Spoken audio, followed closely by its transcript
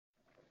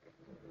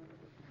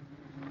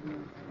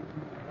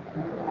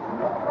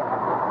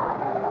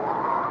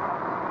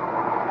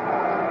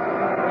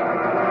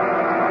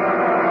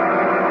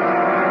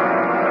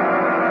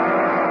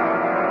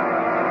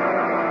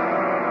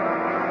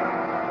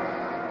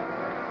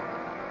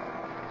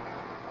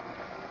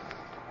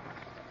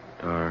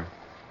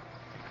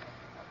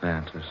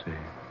fantasy.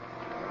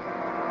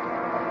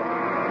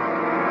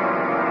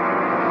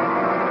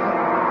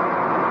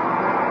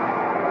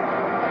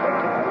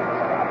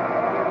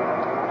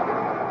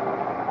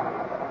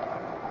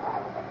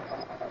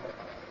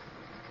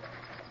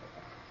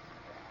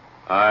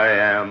 I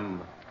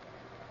am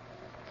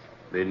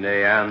the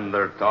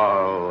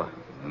Neanderthal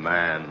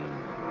man.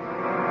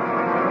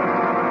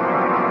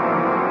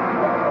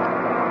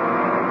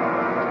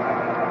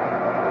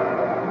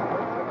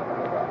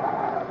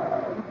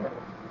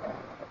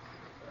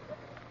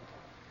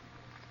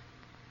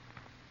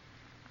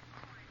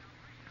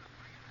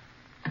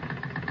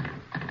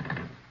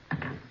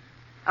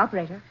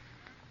 Operator?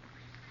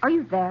 Are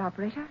you there,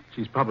 operator?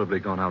 She's probably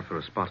gone out for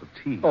a spot of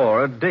tea.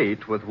 Or a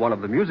date with one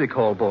of the music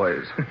hall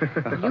boys.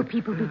 Will you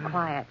people be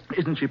quiet?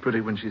 Isn't she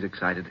pretty when she's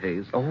excited,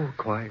 Hayes? Oh,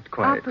 quiet.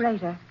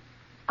 Operator.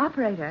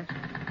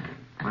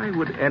 Why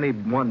would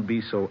anyone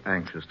be so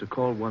anxious to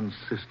call one's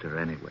sister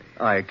anyway?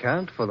 I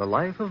can't for the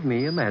life of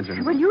me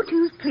imagine. Will you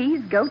two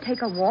please go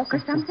take a walk or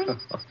something?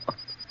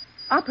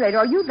 Operator,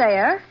 are you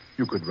there?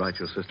 You could write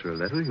your sister a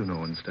letter,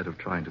 instead of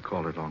trying to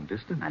call her long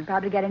distance. I'd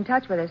probably get in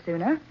touch with her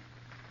sooner.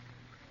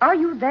 Are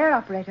you there,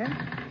 operator?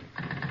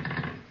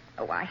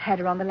 Oh, I had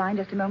her on the line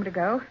just a moment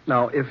ago.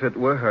 Now, if it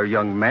were her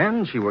young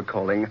man she were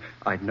calling,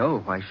 I'd know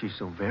why she's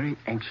so very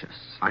anxious.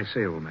 I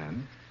say, old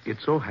man, it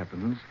so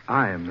happens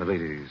I am the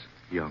lady's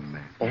young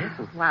man.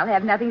 Oh, well, I'll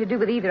have nothing to do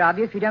with either of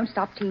you if you don't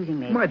stop teasing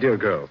me. My dear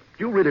girl,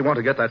 do you really want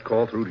to get that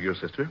call through to your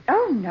sister?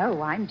 Oh,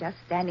 no, I'm just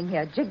standing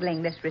here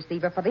jiggling this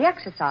receiver for the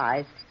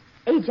exercise.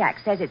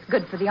 Ajax says it's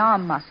good for the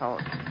arm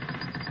muscles.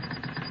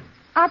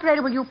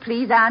 Operator, will you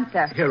please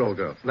answer? Here, old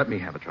girl, let me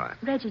have a try.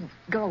 Reggie,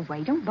 go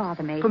away. Don't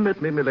bother me.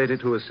 Permit me, milady,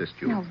 to assist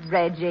you. No,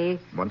 Reggie.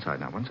 One side.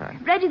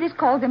 Reggie, this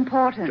call's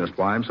important. Just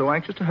why I'm so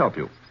anxious to help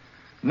you.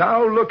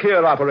 Now, look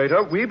here,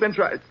 operator. We've been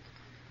trying...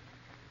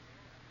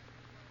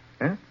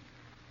 Huh?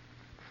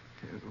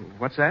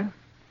 What's that?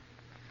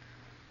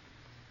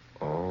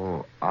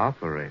 Oh,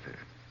 operator.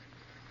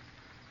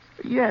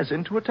 Yes,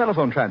 into a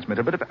telephone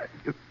transmitter, but if...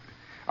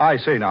 I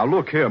say now,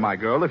 look here, my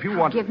girl, if you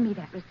want... Give me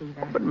that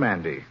receiver. But,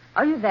 Mandy...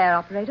 Are you there,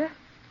 operator?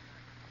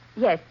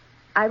 Yes,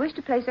 I wish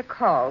to place a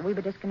call. We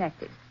were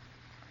disconnected.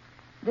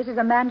 This is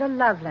Amanda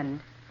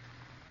Loveland.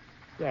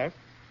 Yes,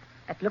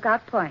 at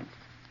Lookout Point.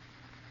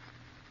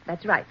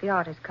 That's right, the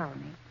artist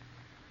colony.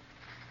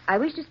 I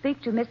wish to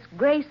speak to Miss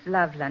Grace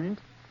Loveland,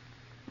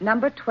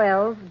 number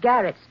 12,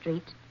 Garrett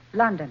Street,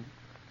 London.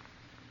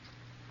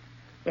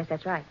 Yes,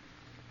 that's right.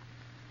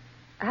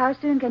 How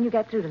soon can you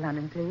get through to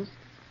London, please?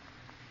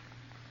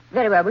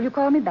 Very well. Will you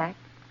call me back?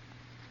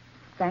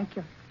 Thank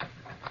you.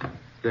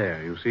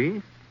 There, you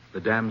see?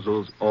 The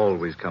damsels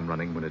always come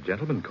running when a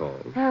gentleman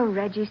calls. Oh,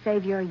 Reggie,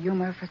 save your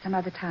humor for some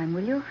other time,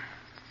 will you?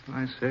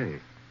 I say,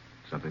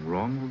 something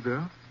wrong, old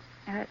girl?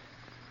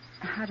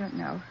 I don't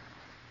know.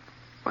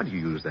 Why do you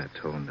use that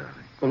tone,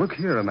 darling? Well, look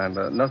here,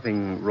 Amanda.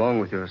 Nothing wrong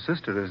with your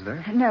sister, is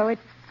there? No,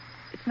 it's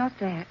not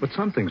that. But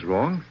something's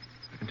wrong.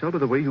 I can tell by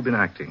the way you've been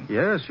acting.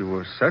 Yes, you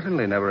were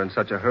certainly never in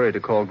such a hurry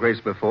to call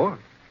Grace before.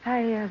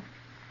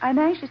 I'm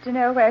anxious to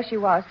know where she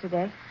was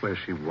today. Where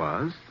she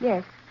was?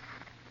 Yes.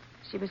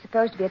 She was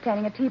supposed to be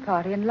attending a tea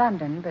party in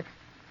London, but...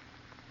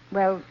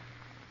 Well,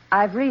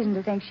 I've reason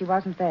to think she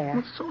wasn't there.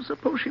 Well, so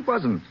suppose she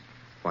wasn't.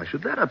 Why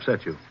should that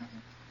upset you?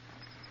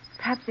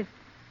 Perhaps if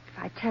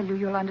I tell you,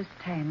 you'll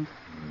understand.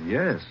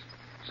 Yes.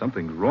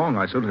 Something's wrong.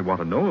 I certainly want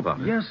to know about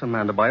it. Yes,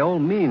 Amanda, by all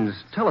means,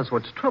 tell us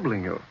what's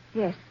troubling you.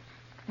 Yes.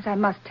 Yes, I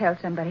must tell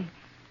somebody.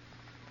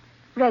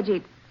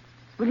 Reggie,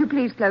 will you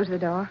please close the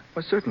door?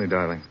 Why, certainly,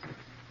 darling.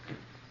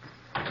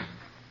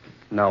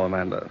 Now,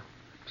 Amanda,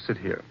 sit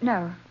here.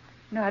 No,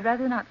 I'd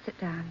rather not sit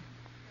down.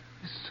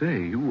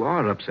 Say, you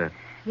are upset.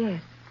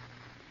 Yes.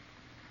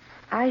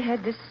 I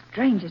had the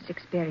strangest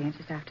experience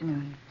this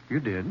afternoon. You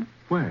did?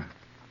 Where?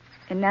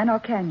 In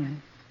Nanow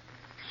Canyon.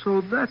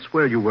 So that's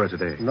where you were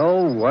today.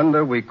 No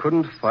wonder we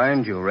couldn't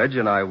find you. Reggie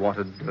and I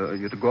wanted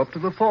you to go up to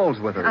the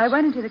falls with us. I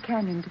went into the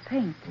canyon to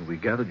paint. Well, we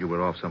gathered you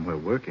were off somewhere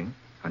working.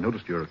 I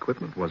noticed your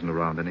equipment wasn't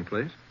around any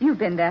place. You've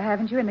been there,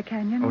 haven't you, in the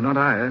canyon? Oh, not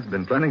I. I've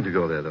been planning to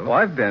go there, though. Oh,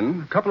 I've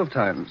been. A couple of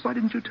times. Why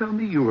didn't you tell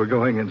me you were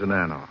going into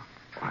Nanow?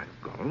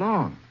 I've gone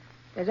along.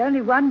 There's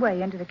only one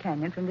way into the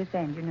canyon from this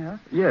end, you know.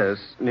 Yes,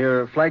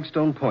 near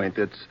Flagstone Point.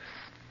 It's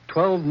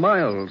 12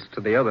 miles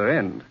to the other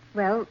end.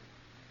 Well,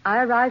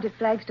 I arrived at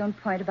Flagstone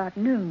Point about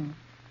noon.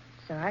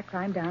 So I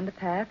climbed down the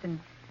path and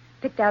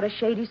picked out a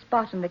shady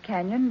spot in the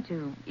canyon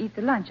to eat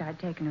the lunch I'd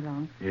taken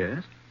along.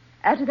 Yes?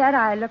 After that,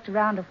 I looked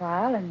around a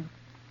while and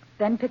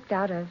then picked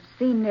out a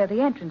scene near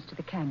the entrance to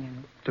the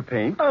canyon. To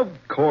paint? Of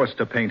course,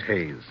 to paint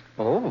Hayes.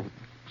 Oh,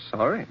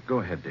 sorry. Go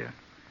ahead, dear.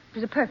 It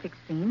was a perfect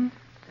scene.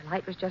 The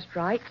light was just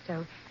right,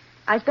 so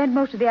I spent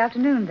most of the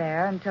afternoon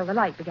there until the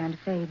light began to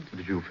fade.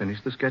 Did you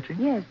finish the sketching?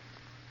 Yes.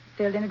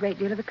 Filled in a great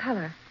deal of the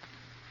color.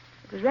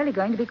 It was really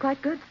going to be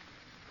quite good.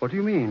 What do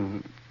you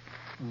mean,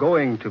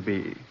 going to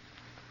be?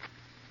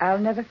 I'll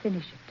never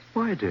finish it.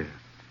 Why, dear?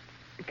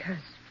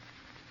 Because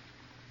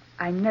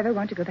I never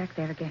want to go back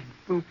there again.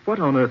 Well, what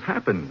on earth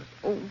happened?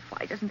 Oh,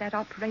 why doesn't that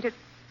operator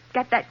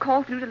get that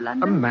call through to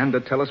London. Amanda,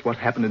 tell us what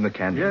happened in the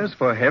canyon. Yes,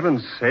 for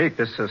heaven's sake,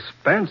 the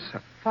suspense.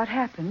 What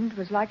happened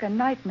was like a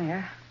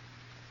nightmare.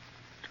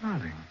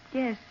 Darling.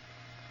 Yes,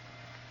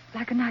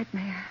 like a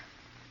nightmare.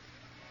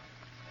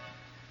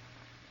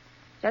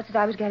 Just as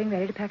I was getting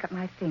ready to pack up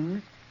my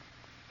things,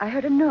 I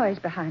heard a noise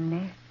behind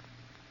me.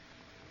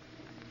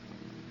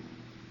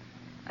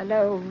 A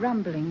low,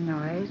 rumbling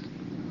noise.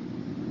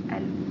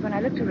 And when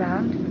I looked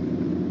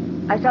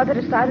around, I saw that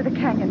a side of the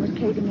canyon was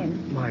caving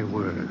in. My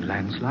word.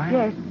 Landslide?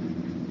 Yes.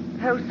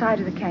 The whole side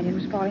of the canyon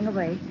was falling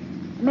away,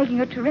 making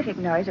a terrific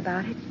noise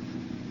about it.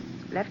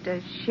 Left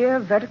a sheer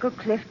vertical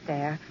cliff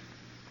there,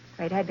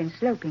 where it had been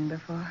sloping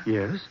before.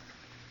 Yes?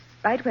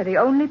 Right where the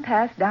only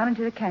path down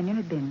into the canyon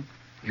had been.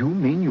 You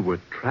mean you were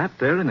trapped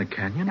there in the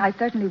canyon? I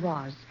certainly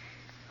was.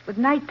 With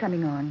night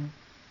coming on.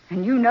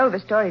 And you know the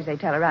stories they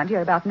tell around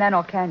here about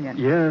Nanor Canyon.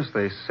 Yes,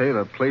 they say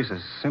the place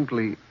is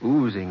simply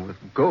oozing with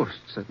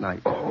ghosts at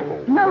night.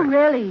 Oh. No,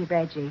 really,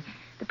 Reggie.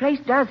 The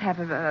place does have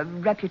a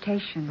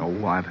reputation.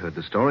 Oh, I've heard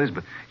the stories,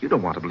 but you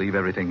don't want to believe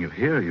everything you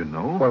hear, you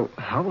know. Well,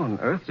 how on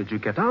earth did you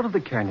get out of the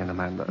canyon,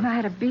 Amanda? I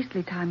had a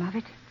beastly time of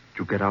it. Did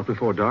you get out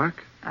before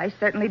dark? I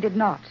certainly did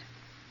not.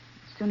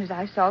 As soon as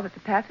I saw that the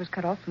path was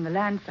cut off from the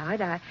land side,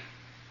 I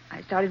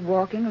started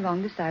walking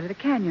along the side of the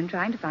canyon,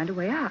 trying to find a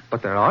way out.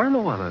 But there are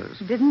no others.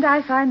 Didn't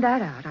I find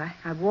that out?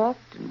 I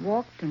walked and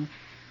walked, and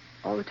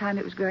all the time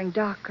it was growing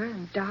darker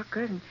and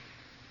darker, and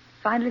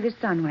finally the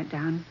sun went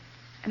down,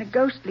 and a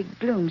ghostly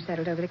gloom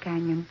settled over the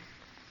canyon.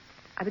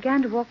 I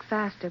began to walk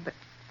faster, but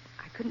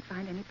I couldn't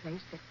find any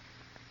place that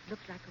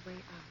looked like a way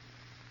out.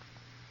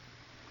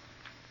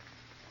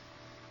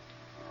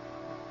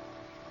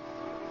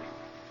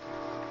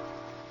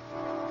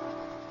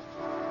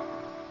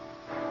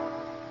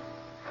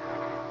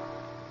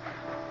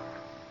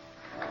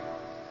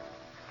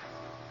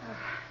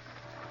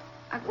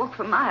 I've walked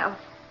for miles.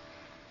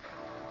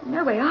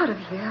 No way out of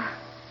here.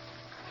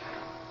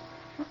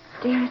 Oh,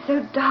 dear, it's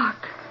so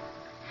dark.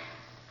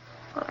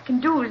 All I can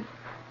do is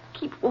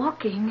keep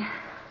walking.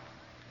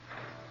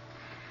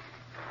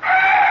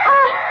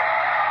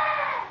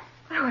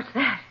 Oh, what's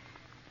that?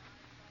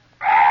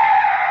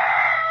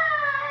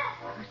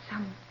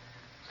 Oh,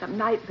 some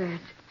night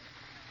birds.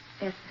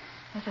 Yes,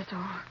 that's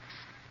all.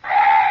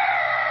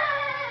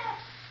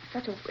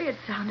 Such a weird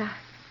sound.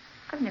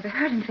 I've never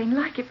heard anything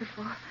like it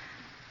before.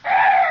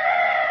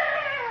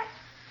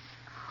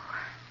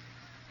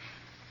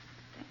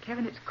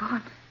 Kevin, it's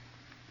gone.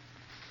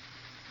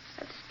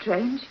 That's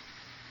strange.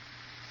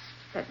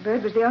 That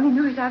bird was the only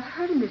noise I've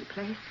heard in this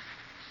place.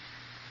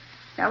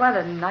 No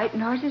other night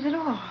noises at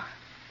all.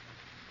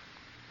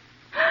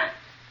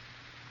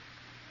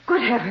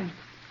 Good heavens.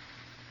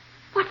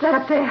 What's that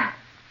up there?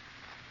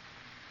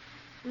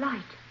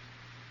 Light.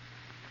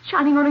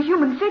 Shining on a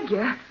human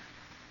figure.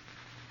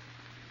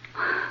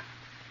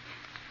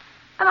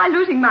 Am I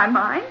losing my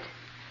mind?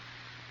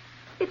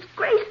 It's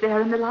Grace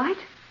there in the light.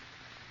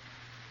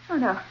 Oh,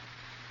 no.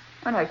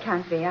 Oh, no, it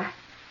can't be.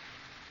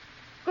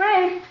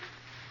 Grace!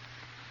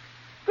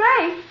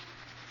 Grace!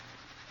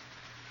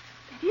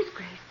 That is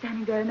Grace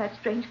standing there in that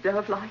strange glow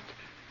of light.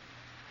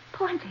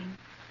 Pointing.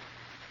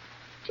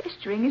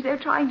 Gesturing as though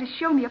trying to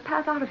show me a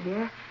path out of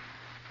here.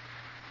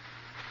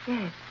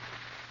 Yes.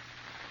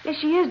 Yes,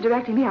 she is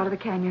directing me out of the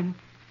canyon.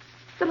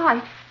 The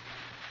light.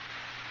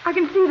 I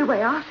can see the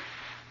way out.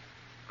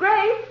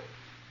 Grace?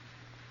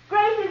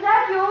 Grace, is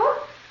that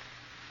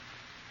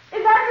you?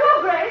 Is that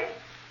you, Grace?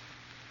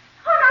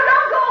 Oh, no,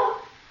 don't go!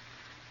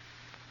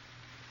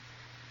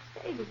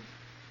 David.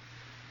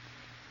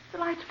 The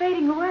light's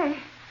fading away.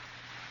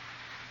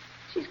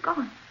 She's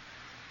gone.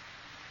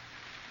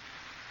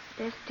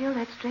 There's still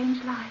that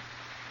strange light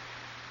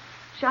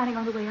shining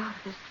on the way out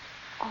of this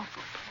awful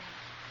place.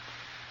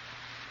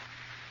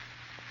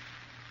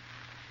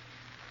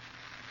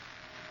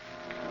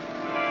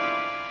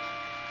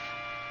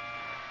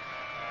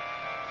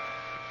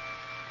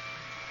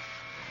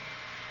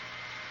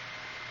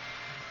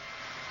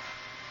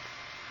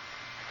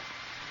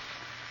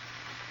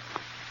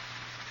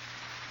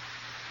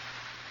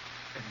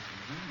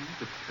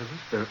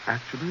 There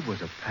actually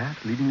was a path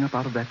leading up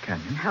out of that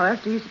canyon. How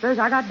else do you suppose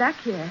I got back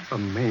here?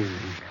 Amazing.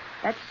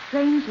 That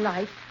strange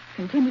light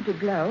continued to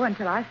glow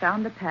until I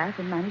found the path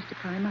and managed to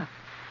climb up.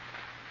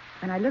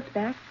 When I looked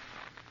back,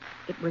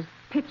 it was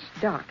pitch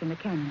dark in the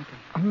canyon again.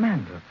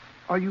 Amanda,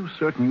 are you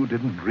certain you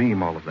didn't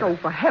dream all of that? Oh,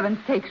 for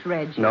heaven's sakes,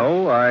 Reg.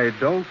 No, I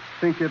don't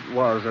think it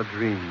was a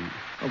dream.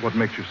 Well, what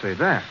makes you say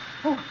that?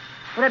 Oh,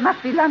 well, it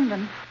must be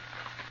London.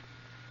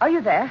 Are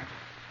you there?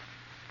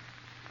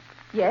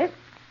 Yes?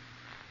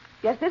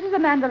 Yes, this is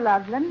Amanda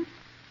Loveland.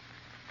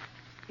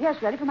 Yes,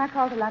 ready for my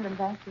call to London,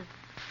 thank you.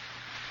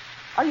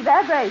 Are you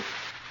there, Grace?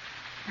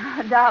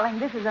 Oh, darling,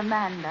 this is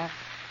Amanda.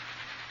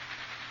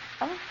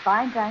 Oh,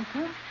 fine, thank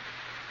you.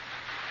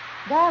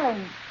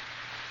 Darling,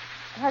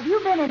 have you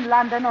been in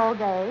London all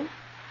day?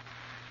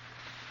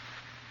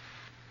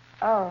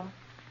 Oh.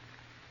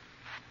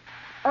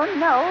 Oh,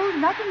 no,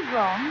 nothing's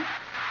wrong.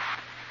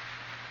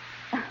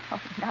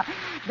 Oh, no,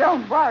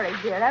 don't worry,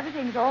 dear.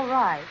 Everything's all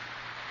right.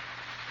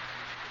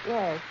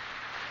 Yes.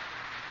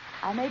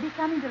 I may be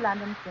coming to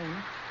London soon.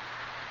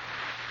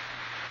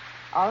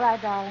 All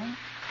right, darling.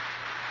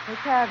 Take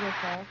care of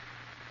yourself.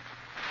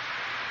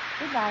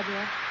 Goodbye,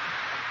 dear.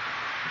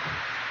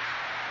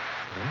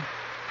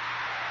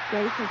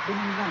 Grace has been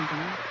in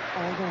London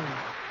all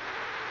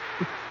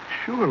day.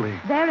 Surely.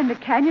 There in the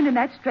canyon in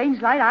that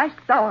strange light, I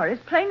saw her as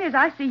plainly as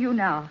I see you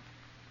now.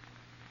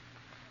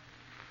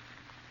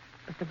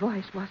 But the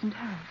voice wasn't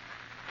hers.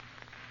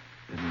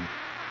 Then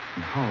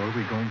how are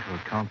we going to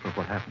account for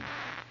what happened?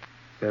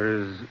 There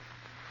is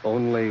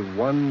only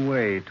one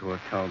way to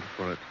account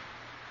for it.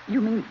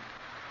 You mean...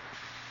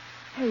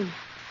 Hey,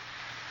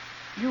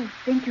 you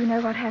think you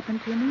know what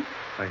happened to me?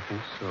 I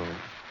think so.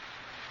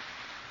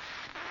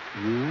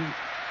 You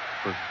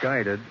were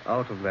guided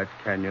out of that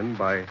canyon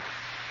by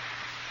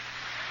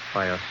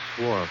a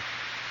swarf.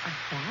 A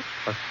what?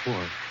 A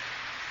swarf.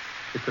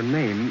 It's a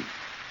name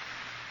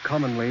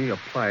commonly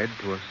applied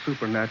to a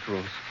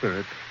supernatural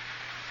spirit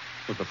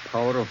with the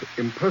power of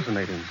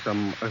impersonating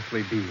some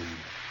earthly being.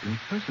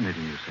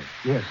 Impersonating, you say?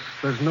 Yes,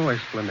 there's no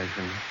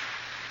explanation.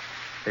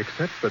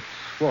 Except that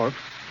swarfs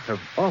have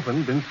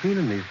often been seen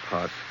in these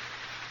parts.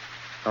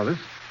 Now,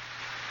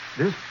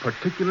 this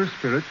particular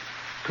spirit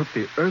took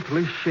the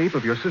earthly shape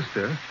of your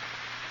sister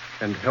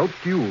and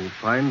helped you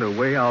find a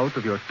way out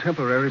of your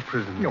temporary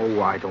prison.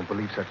 No, I don't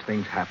believe such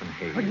things happen,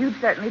 Hayes. Well, you'd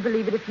certainly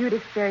believe it if you'd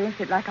experienced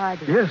it like I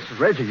did. Yes,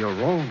 Reggie, you're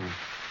wrong.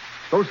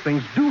 Those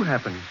things do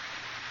happen.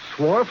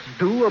 Swarfs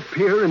do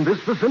appear in this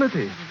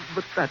vicinity.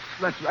 But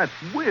that's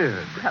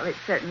weird. Well, it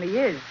certainly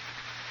is.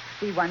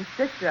 See one's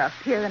sister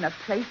appear in a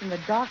place in the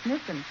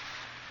darkness and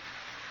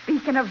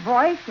speak in a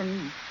voice,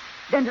 and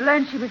then to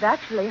learn she was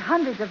actually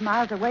hundreds of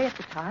miles away at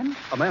the time.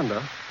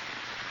 Amanda,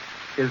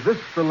 is this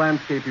the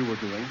landscape you were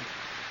doing?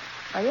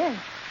 Oh, yes.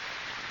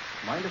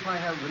 Mind if I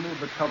have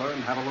removed the color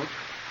and have a look?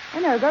 Oh,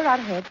 no, go right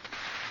ahead.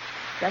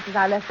 Just as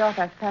I left off,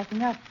 I was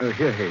passing up.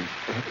 Here, Hayes.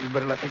 You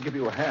better let me give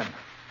you a hand.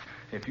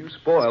 If you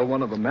spoil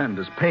one of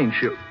Amanda's paints,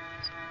 she'll...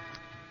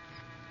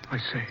 I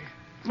say,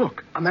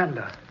 look.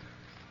 Amanda,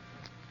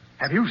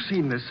 have you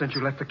seen this since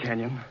you left the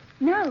canyon?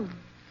 No,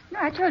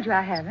 I told you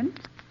I haven't.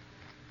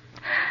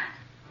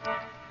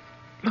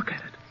 Look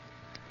at it.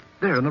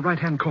 There in the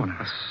right-hand corner.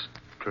 A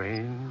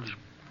strange,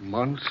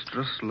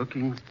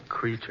 monstrous-looking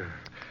creature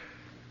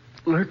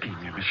lurking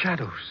in the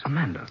shadows.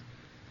 Amanda,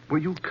 were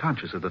you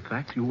conscious of the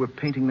fact you were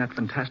painting that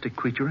fantastic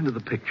creature into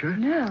the picture?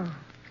 No,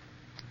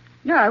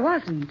 I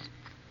wasn't.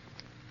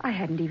 I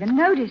hadn't even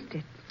noticed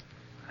it.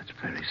 That's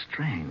very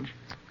strange.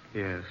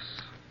 Yes.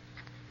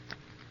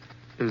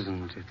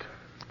 Isn't it?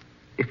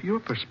 If your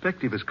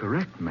perspective is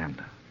correct,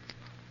 Amanda,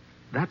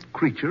 that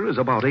creature is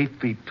about 8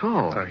 feet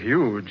tall. A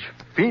huge,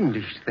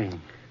 fiendish thing.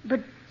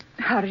 But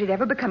how did it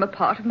ever become a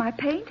part of my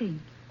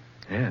painting?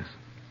 Yes.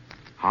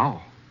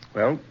 How?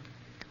 Well,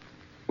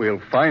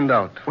 we'll find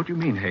out. What do you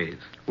mean, Hayes?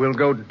 We'll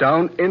go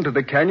down into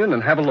the canyon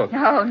and have a look.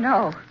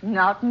 No,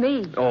 not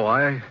me. Oh,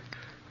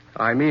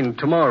 I mean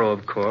tomorrow,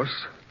 of course.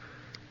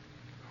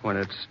 When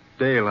it's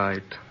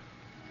daylight.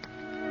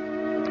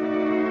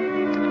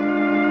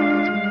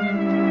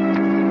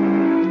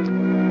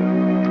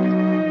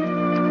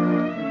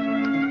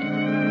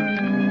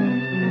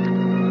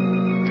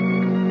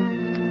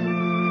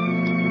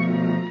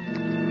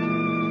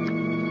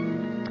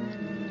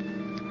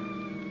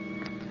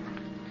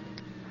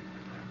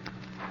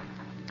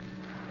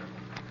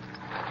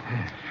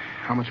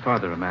 How much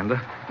farther,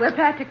 Amanda? We're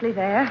practically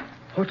there.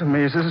 What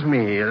amazes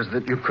me is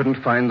that you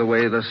couldn't find the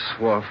way the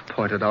swarf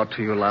pointed out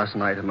to you last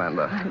night,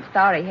 Amanda. I'm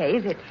sorry,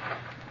 Hayes. It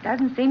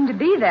doesn't seem to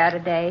be there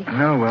today.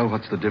 No, well,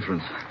 what's the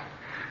difference?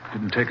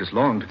 Didn't take us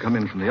long to come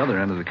in from the other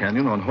end of the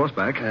canyon on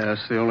horseback.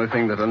 Yes, the only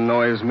thing that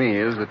annoys me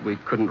is that we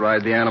couldn't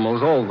ride the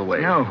animals all the way.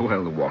 No,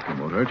 well, the walking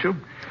won't hurt you.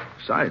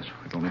 Besides,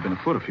 we've only been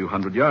afoot a few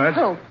hundred yards.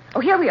 Oh,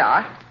 here we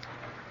are.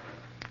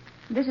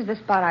 This is the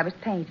spot I was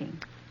painting.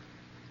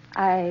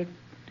 I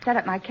set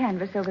up my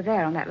canvas over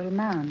there on that little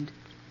mound.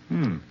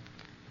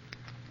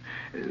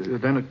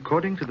 Then,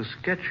 according to the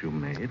sketch you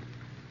made,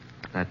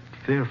 that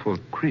fearful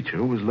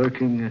creature was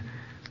lurking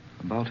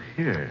about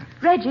here.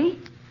 Reggie,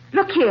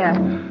 look here.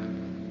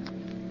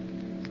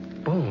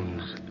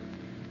 Bones.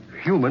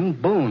 Human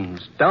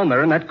bones. Down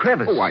there in that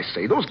crevice. Oh, I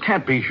say, those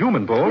can't be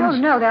human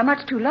bones. No, they're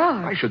much too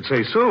large. I should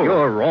say so.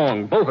 You're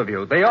wrong, both of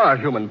you. They are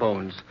human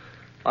bones.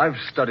 I've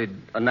studied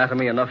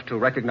anatomy enough to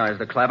recognize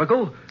the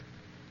clavicle,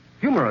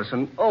 humerus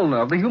and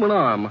ulna of the human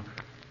arm,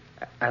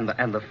 and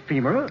the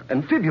femur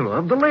and fibula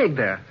of the leg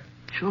there.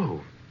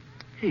 Jove,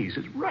 Hayes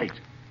is right.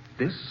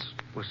 This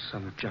was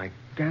some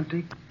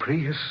gigantic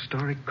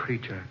prehistoric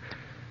creature.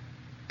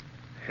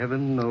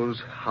 Heaven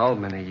knows how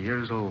many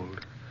years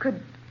old.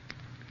 Could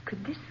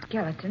this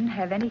skeleton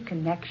have any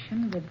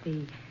connection with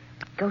the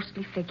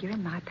ghostly figure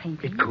in my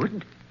painting? It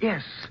could,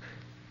 yes.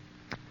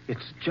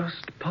 It's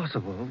just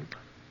possible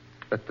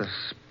that the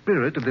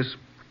spirit of this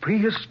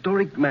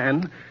prehistoric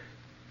man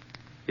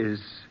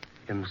is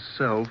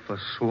himself a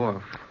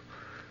swarf.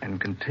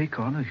 And can take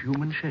on a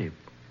human shape.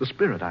 The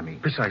spirit, I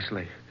mean.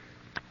 Precisely.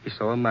 He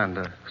saw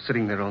Amanda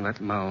sitting there on that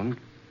mound,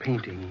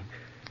 painting.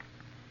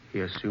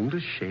 He assumed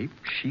a shape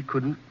she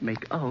couldn't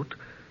make out,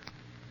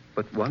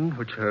 but one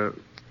which her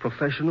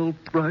professional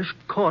brush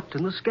caught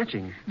in the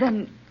sketching.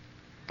 Then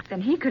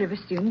he could have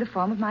assumed the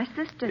form of my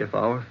sister. If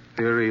our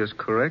theory is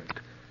correct,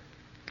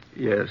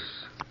 yes.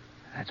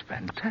 That's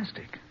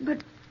fantastic.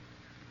 But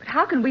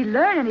how can we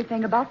learn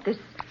anything about this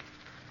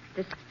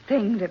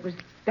thing that was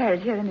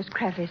buried here in this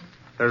crevice?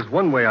 There's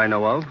one way I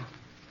know of.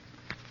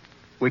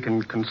 We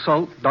can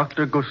consult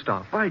Dr.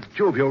 Gustav. By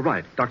Jove, you're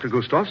right. Dr.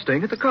 Gustav's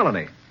staying at the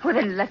colony. Well,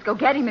 then let's go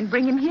get him and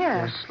bring him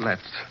here. Yes,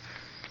 let's.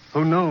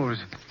 Who knows?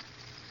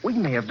 We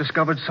may have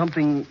discovered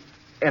something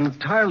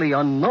entirely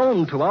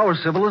unknown to our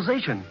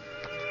civilization.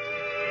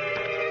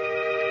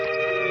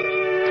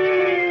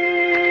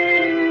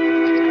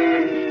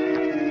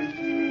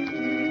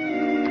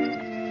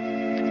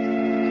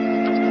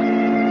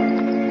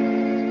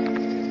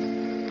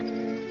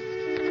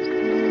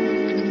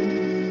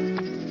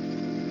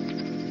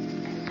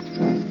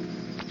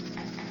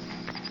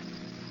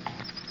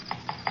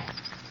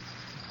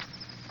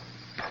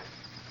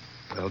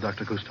 Well,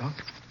 Dr. Gustav?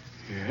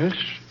 Yes.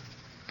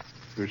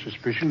 Your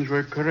suspicions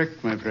were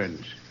correct, my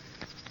friends.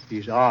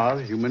 These are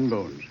human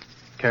bones.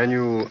 Can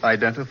you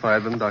identify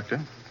them,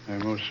 Doctor? I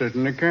most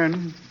certainly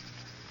can.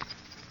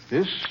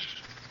 This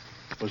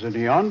was a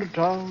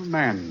Neanderthal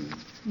man.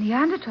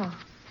 Neanderthal?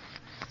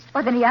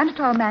 Well, the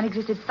Neanderthal man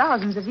existed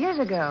thousands of years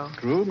ago.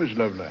 True, Miss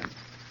Loveland.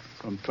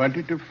 From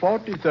 20 to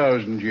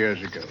 40,000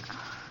 years ago.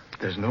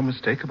 There's no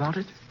mistake about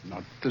it?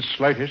 Not the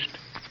slightest.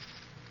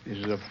 This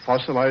is the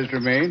fossilized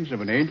remains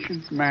of an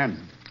ancient man.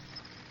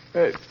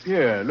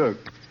 Here, look.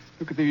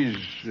 Look at these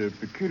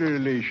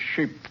peculiarly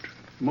shaped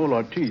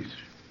molar teeth.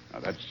 Now,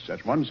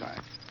 that's one sign.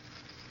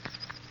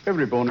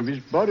 Every bone of his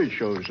body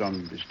shows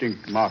some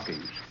distinct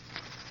markings.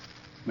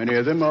 Many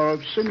of them are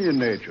of simian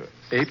nature.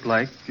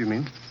 Ape-like, you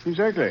mean?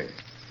 Exactly.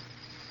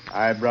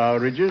 Eyebrow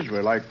ridges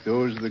were like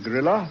those of the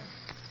gorilla.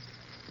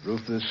 The roof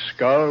of the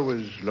skull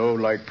was low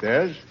like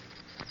theirs.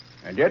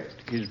 And yet,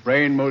 his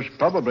brain most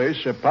probably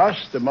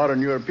surpassed the modern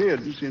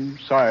Europeans in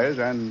size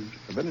and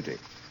ability.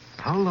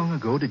 How long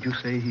ago did you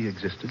say he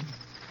existed?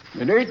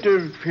 The date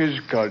of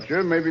his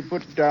culture may be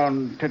put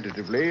down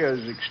tentatively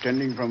as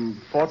extending from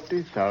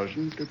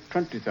 40,000 to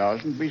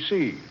 20,000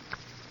 B.C.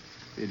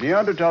 The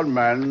Neanderthal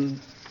man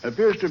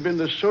appears to have been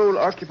the sole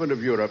occupant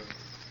of Europe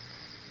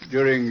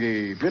during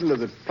the middle of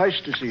the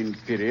Pleistocene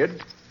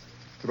period,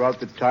 throughout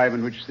the time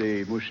in which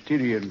the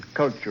Mousterian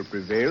culture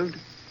prevailed.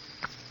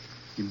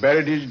 He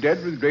buried his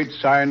dead with great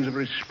signs of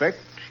respect.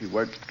 He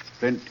worked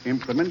flint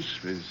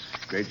implements with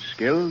great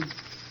skill.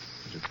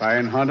 Was a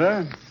fine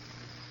hunter.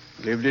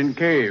 Lived in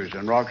caves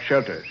and rock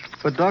shelters.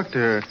 But,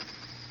 Doctor,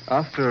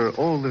 after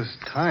all this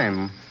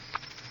time,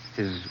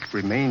 his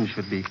remains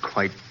should be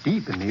quite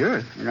deep in the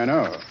earth. I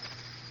know.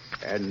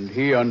 And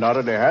he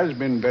undoubtedly has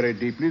been buried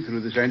deeply through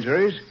the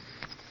centuries.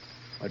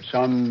 But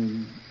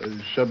some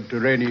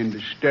subterranean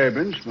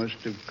disturbance must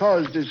have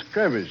caused this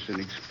crevice and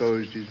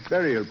exposed his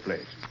burial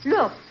place.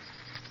 Look.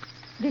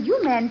 Did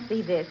you men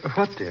see this?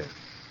 What, dear?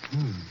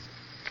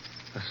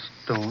 A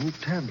stone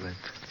tablet.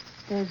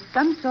 There's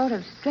some sort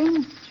of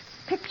strange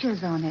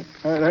pictures on it.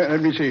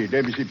 Let me see,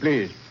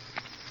 please.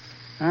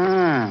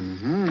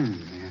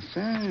 Yes,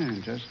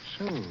 sir. Just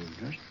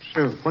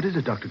so. What is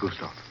it, Dr.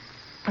 Gustav?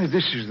 Why,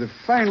 this is the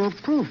final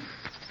proof.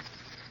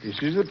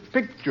 This is the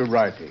picture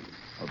writing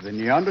of the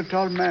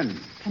Neanderthal man.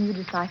 Can you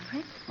decipher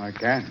it? I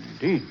can,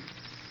 indeed.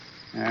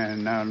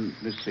 And now,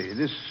 let's see.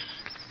 This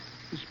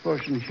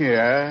portion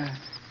here,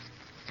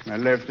 my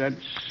left,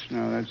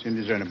 that's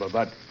indiscernible.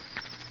 But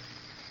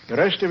the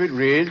rest of it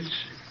reads,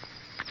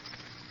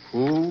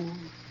 "Who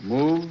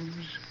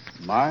moves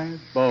my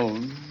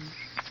bones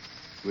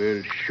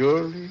will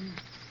surely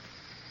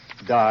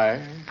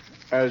die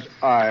as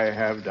I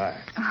have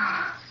died."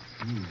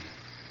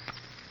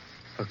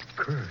 A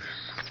curse.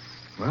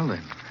 Well,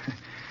 then,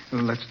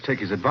 let's take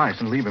his advice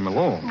and leave him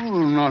alone.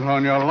 Oh, not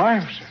on your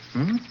life, sir.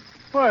 Hmm?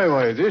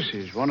 Why, this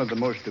is one of the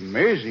most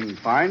amazing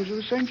finds of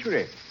the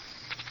century.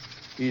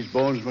 These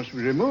bones must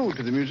be removed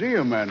to the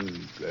museum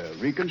and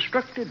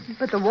reconstructed.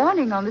 But the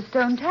warning on the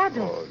stone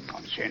tablet. Oh,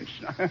 nonsense,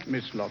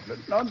 Miss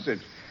Loveland,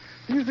 nonsense.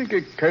 Do you think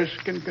a curse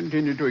can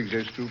continue to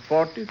exist through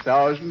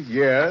 40,000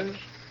 years?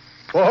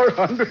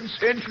 400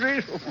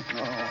 centuries? Oh,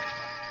 no.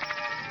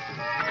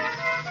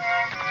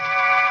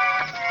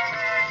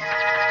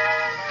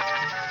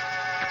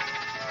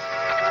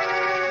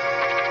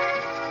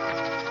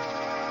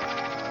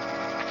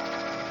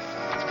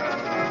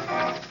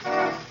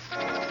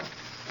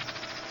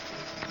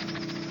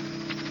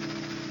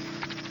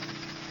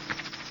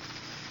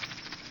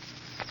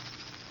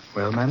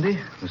 Well, Mandy,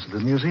 this is the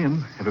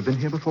museum. Ever been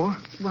here before?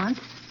 Once,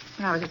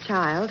 when I was a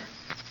child.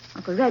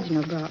 Uncle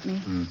Reginald brought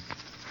me.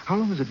 How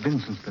long has it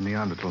been since the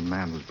Neanderthal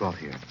man was brought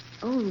here?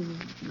 Oh,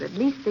 at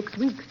least 6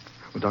 weeks.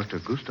 Well, Dr.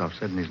 Gustav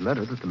said in his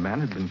letter that the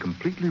man had been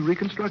completely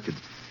reconstructed.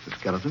 The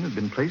skeleton had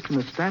been placed in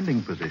a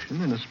standing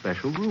position in a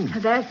special room.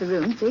 There's the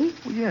room, see?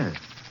 Well, yes,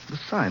 the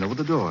sign over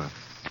the door.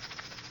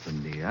 The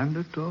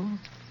Neanderthal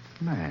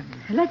man.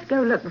 Let's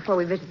go look before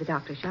we visit the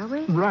doctor, shall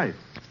we? Right.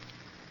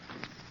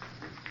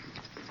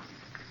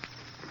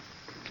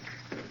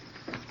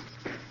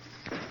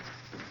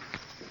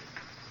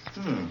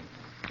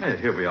 Yeah,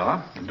 here we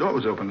are. The door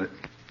was open.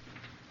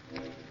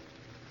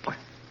 Why?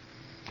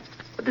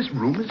 But this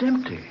room is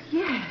empty.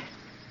 Yes.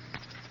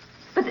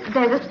 But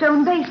there's a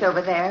stone base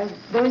over there.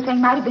 They're saying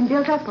might have been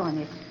built up on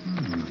it.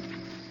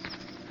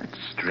 That's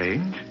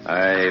strange.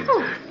 I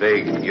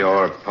beg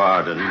your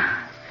pardon.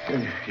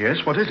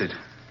 Yes, what is it?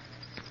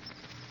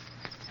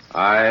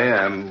 I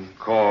am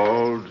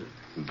called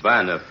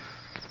Banff.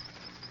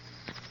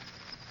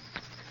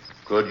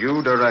 Could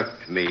you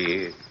direct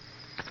me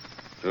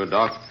to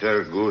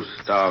Dr.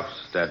 Gustav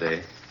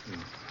Steady?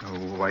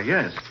 Oh, why,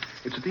 yes.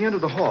 It's at the end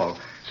of the hall.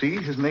 See,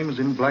 his name is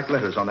in black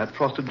letters on that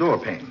frosted door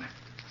pane.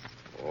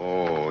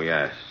 Oh,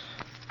 yes.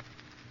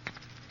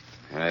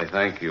 I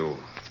thank you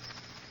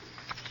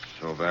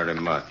so very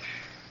much.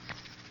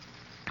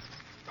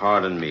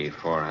 Pardon me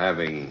for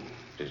having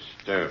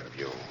disturbed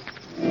you.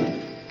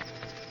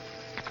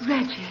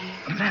 Reggie.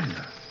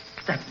 Amanda,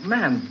 that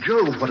man,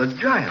 Joe, what a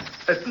giant.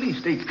 At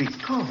least 8 feet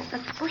tall.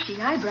 Those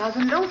bushy eyebrows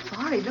and low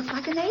forehead looked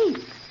like an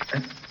ape.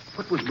 And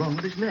what was wrong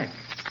with his neck?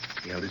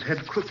 He held his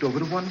head crooked over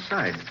to one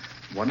side.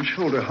 One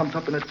shoulder humped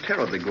up in a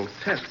terribly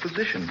grotesque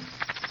position.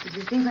 Did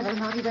you see whether or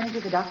not he went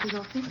into the doctor's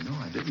office? No,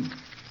 I didn't.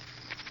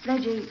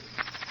 Reggie,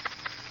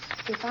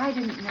 if I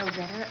didn't know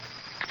better,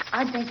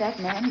 I'd think that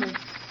man was...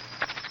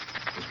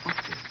 Was what,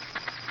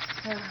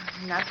 dear?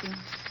 Nothing.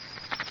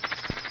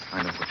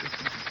 I know what you're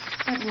thinking.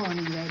 That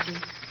warning, Reggie.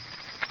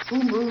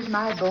 Who moves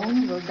my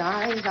bones will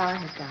die as I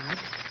have died.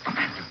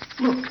 Amanda,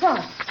 look.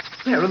 What?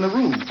 There in the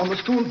room, on the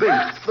stone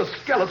base, the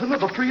skeleton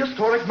of a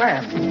prehistoric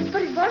man.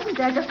 But it wasn't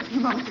there just a few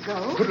moments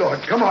ago. Good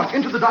Lord, come on,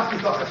 into the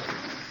doctor's office.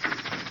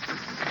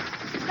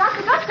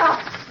 Dr.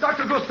 Gustav!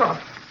 Dr. Gustav!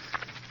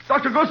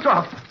 Dr.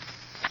 Gustav!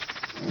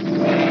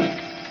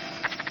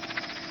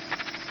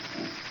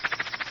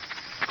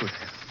 Good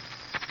heavens.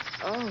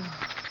 Oh,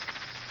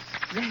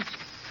 Reggie.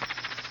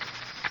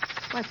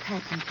 What's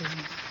happened to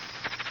him?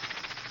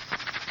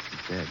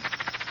 He's dead.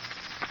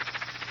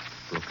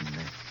 Broken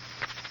neck.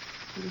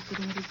 He was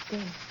sitting at his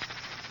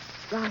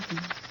desk, writing.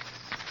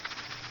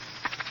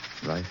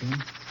 Writing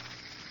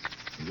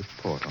a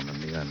report on the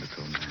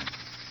Neanderthal man.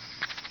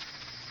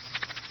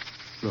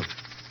 Look.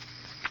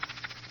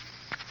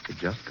 He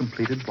just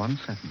completed one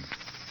sentence.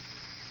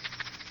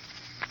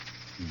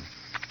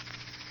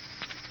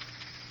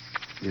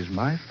 It is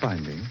my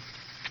finding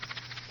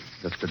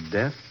that the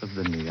death of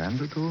the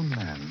Neanderthal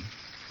man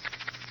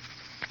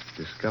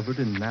discovered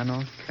in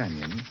Manoff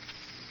Canyon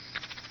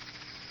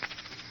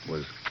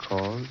was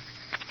caused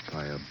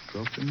by a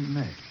broken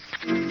neck.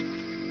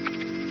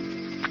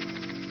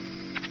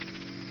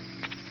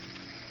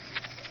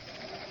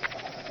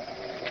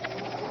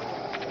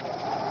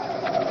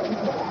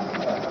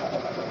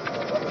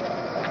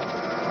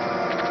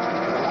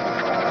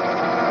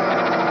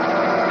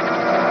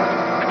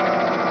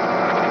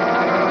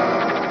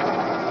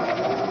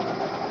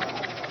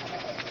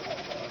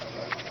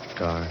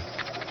 Dark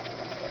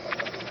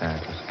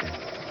fantasy.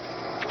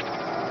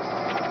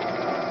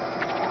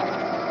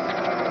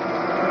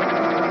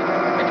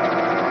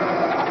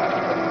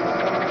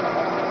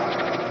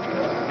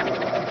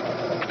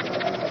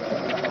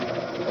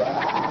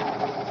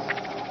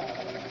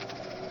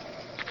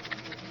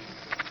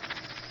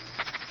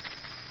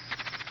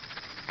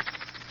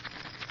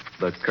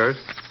 The Curse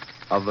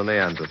of the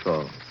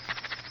Neanderthal.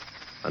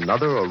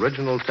 Another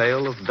original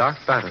tale of dark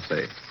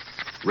fantasy,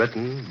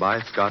 written by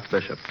Scott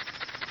Bishop.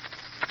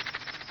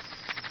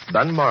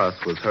 Ben Morris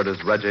was heard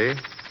as Reggie,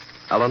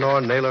 Eleanor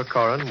Naylor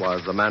Corrin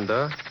was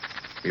Amanda,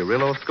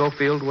 Murillo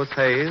Schofield was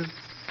Hayes,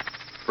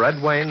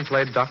 Fred Wayne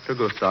played Dr.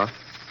 Gustav,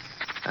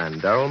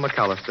 and Darrell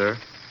McAllister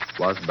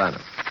was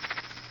Banff.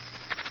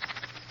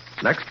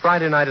 Next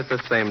Friday night at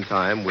this same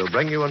time, we'll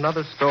bring you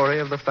another story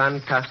of the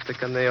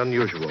fantastic and the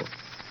unusual,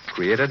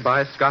 created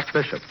by Scott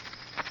Bishop.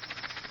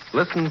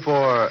 Listen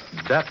for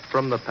Death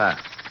from the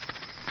Past,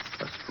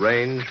 a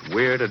strange,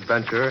 weird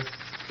adventure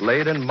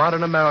laid in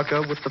modern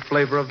America with the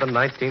flavor of the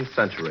 19th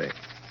century.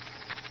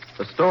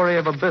 The story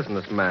of a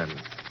businessman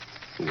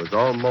who was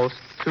almost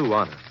too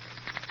honest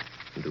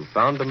and who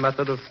found a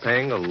method of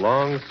paying a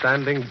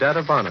long-standing debt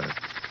of honor,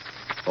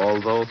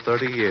 although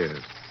 30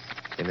 years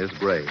in his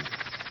grave.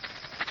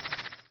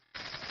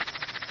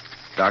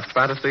 Dark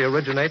Fantasy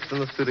originates in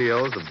the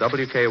studios of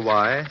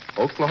WKY,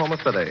 Oklahoma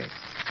City.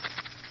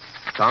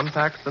 Tom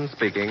Paxton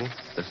speaking.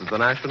 This is the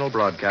National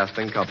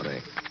Broadcasting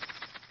Company.